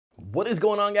What is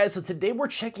going on, guys? So today we're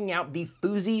checking out the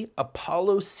PHOOZY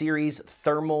Apollo Series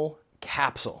Thermal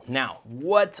Capsule. Now,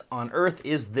 what on earth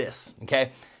is this?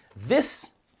 Okay,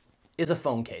 this is a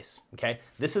phone case, okay?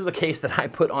 This is a case that I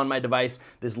put on my device.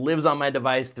 This lives on my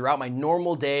device throughout my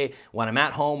normal day, when I'm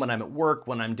at home, when I'm at work,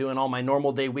 when I'm doing all my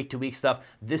normal day, week-to-week stuff.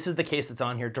 This is the case that's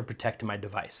on here to protect my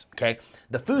device, okay?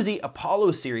 The PHOOZY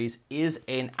Apollo Series is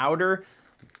an outer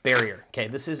barrier. Okay,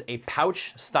 this is a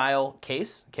pouch style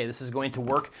case. Okay, this is going to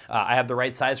work. I have the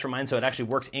right size for mine, so it actually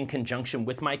works in conjunction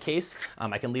with my case.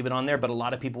 I can leave it on there, but a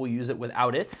lot of people will use it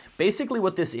without it. Basically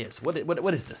what this is, what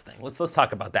is this thing? Let's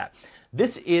talk about that.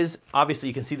 This is, obviously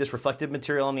you can see this reflective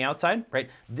material on the outside, right?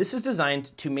 This is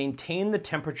designed to maintain the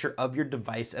temperature of your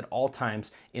device at all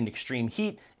times in extreme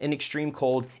heat and extreme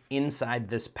cold inside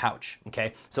this pouch,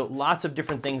 okay? So lots of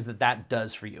different things that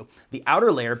does for you. The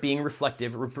outer layer, being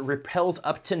reflective, repels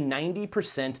up to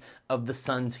 90% of the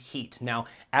sun's heat. Now,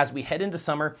 as we head into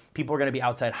summer, people are gonna be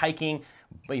outside hiking,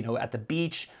 you know, at the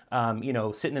beach, you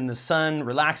know, sitting in the sun,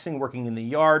 relaxing, working in the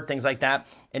yard, things like that.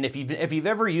 And if you've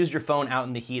ever used your phone out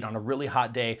in the heat on a really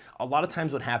hot day, a lot of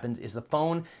times what happens is the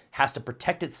phone has to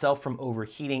protect itself from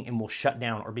overheating and will shut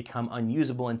down or become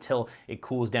unusable until it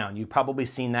cools down. You've probably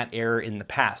seen that error in the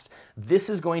past. This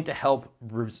is going to help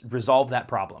resolve that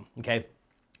problem, okay?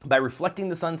 By reflecting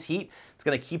the sun's heat, it's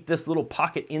gonna keep this little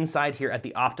pocket inside here at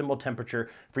the optimal temperature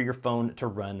for your phone to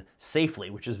run safely,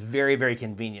 which is very, very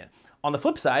convenient. On the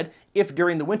flip side, if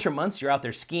during the winter months you're out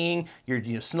there skiing,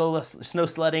 you're snow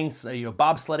sledding,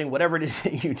 bobsledding, whatever it is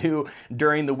that you do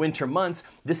during the winter months,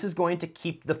 this is going to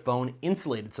keep the phone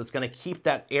insulated. So it's going to keep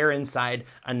that air inside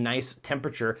a nice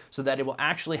temperature so that it will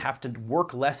actually have to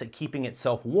work less at keeping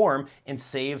itself warm and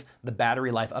save the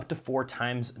battery life. Up to 4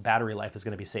 times battery life is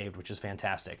going to be saved, which is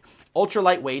fantastic. Ultra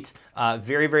lightweight,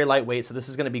 very, very lightweight. So this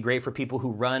is going to be great for people who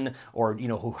run or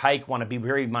who hike, want to be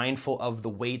very mindful of the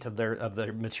weight of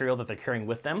the material that they're carrying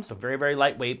with them. So very, very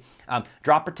lightweight.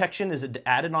 Drop protection is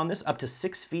added on this. Up to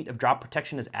 6 feet of drop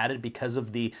protection is added because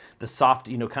of the soft,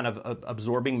 kind of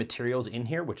absorbing materials in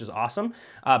here, which is awesome.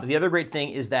 But the other great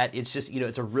thing is that it's just,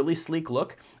 it's a really sleek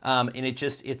look, and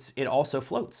it also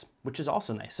floats, which is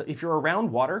also nice. So if you're around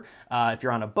water, if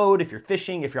you're on a boat, if you're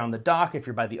fishing, if you're on the dock, if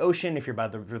you're by the ocean, if you're by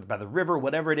the river,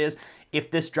 whatever it is, if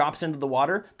this drops into the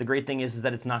water, the great thing is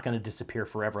that it's not going to disappear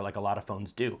forever like a lot of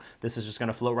phones do. This is just going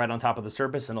to float right on top of the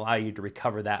surface and allow you to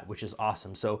recover that, which is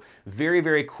awesome. So very,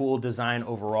 very cool design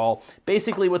overall.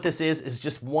 Basically what this is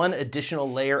just one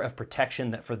additional layer of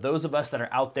protection that for those of us that are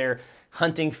out there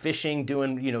hunting, fishing,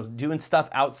 doing stuff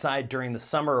outside during the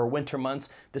summer or winter months,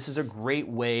 this is a great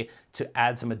way to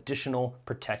add some additional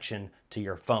protection to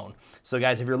your phone. So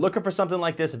guys, if you're looking for something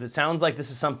like this, if it sounds like this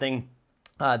is something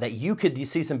that you could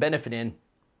see some benefit in,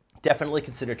 definitely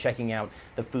consider checking out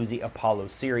the PHOOZY Apollo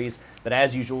series. But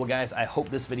as usual, guys, I hope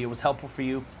this video was helpful for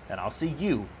you, and I'll see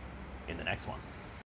you in the next one.